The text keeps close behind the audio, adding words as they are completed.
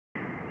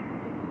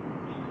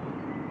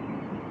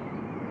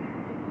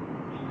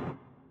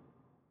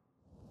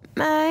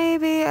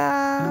Maybe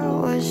I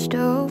was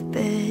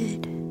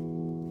stupid.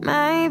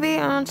 Maybe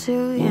I'm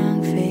too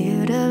young for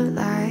you to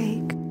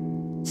like.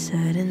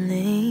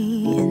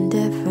 Suddenly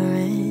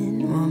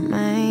indifferent. What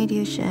made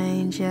you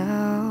change your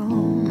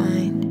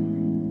mind?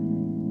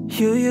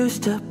 You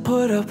used to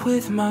put up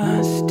with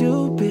my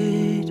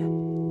stupid.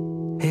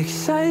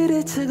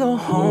 Excited to go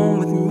home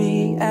with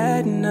me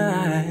at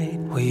night.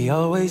 We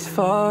always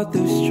fought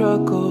through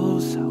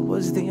struggles. I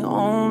was the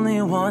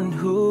only one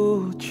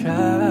who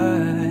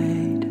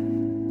tried.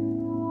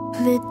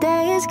 The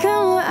day has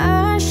come where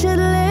I should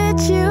let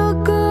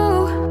you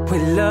go.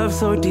 With love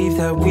so deep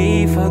that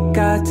we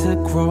forgot to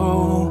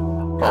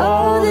grow.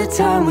 All the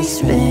time we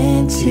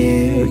spent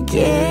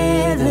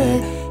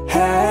together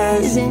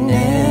has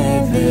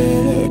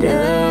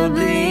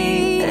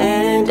inevitably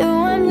ended.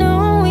 Oh, I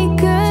know we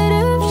could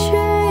have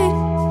tried.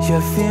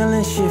 Your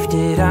feelings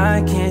shifted,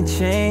 I can't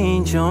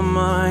change your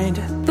mind.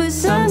 But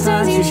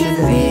sometimes you should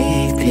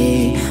leave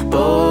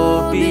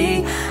people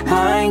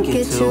behind.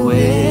 Get to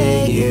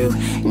where you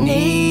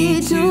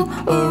need to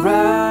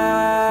arrive.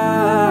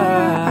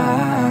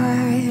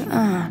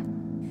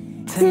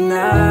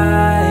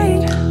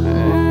 Tonight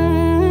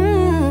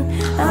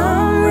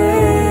I'm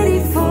ready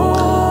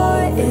for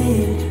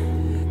it.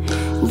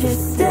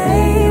 Just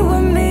stay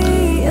with me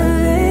a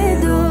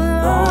little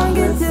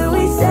longer till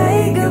we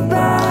say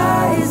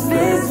goodbye. As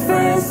best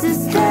friends to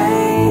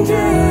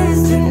strangers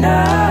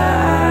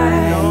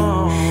tonight.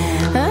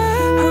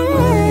 I'm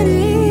ready.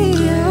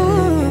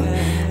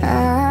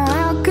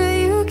 How could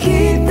you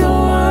keep the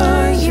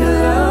one you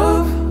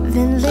love,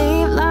 then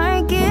leave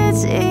like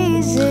it's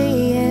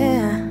easy?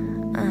 Yeah.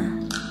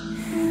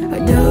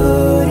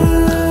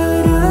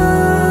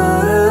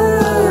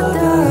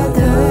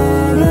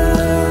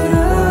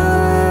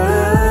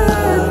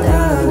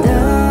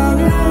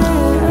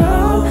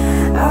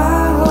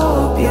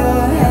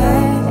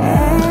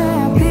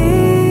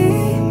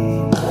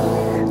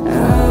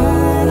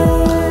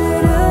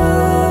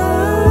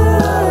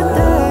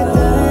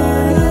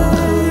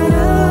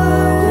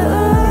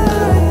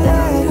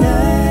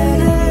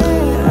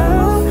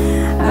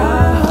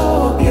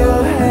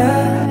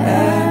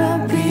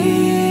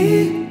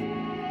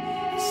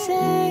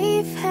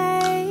 Safe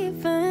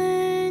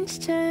havens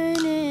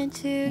turn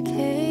into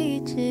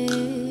cages.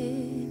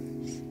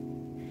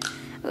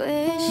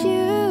 Wish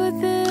you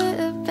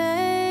the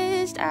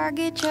best. I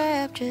get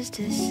trapped just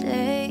to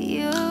set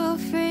you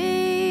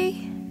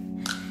free.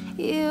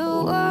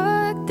 You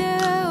walked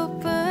out,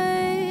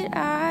 but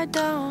I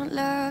don't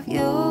love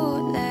you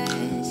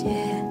less.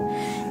 Yeah,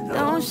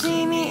 don't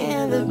see me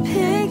in the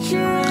picture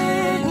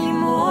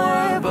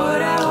anymore,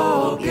 but I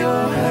hope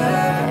you're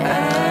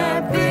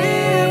happy.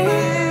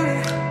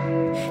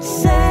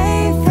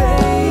 Safe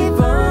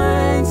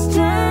havens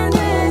turn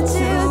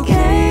into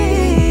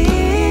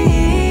cages.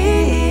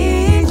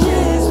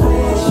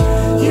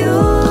 Wish you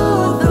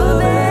the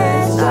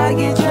best. I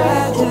get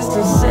trapped just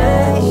to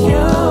set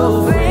you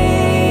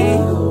free.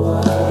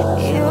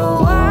 You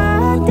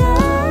walked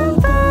out,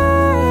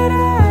 but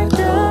I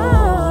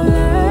don't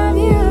love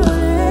you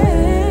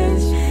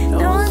less.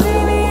 Don't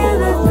see me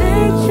in the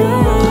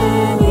picture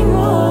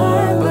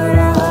anymore, but I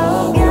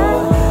hope you're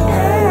happy.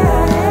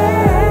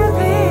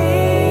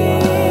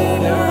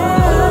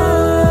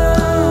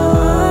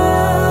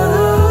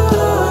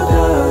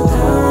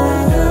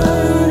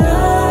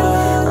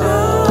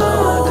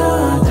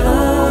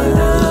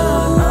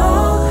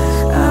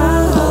 I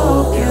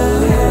hope you're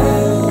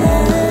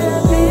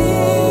happy.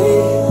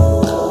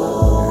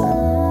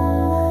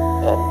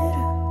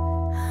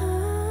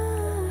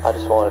 I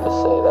just wanted to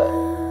say that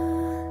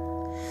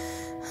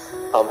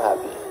I'm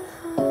happy.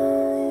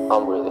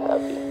 I'm really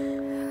happy.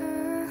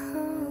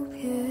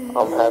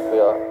 I'm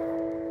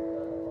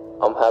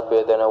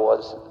happier than I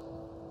was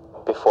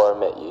before I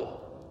met you.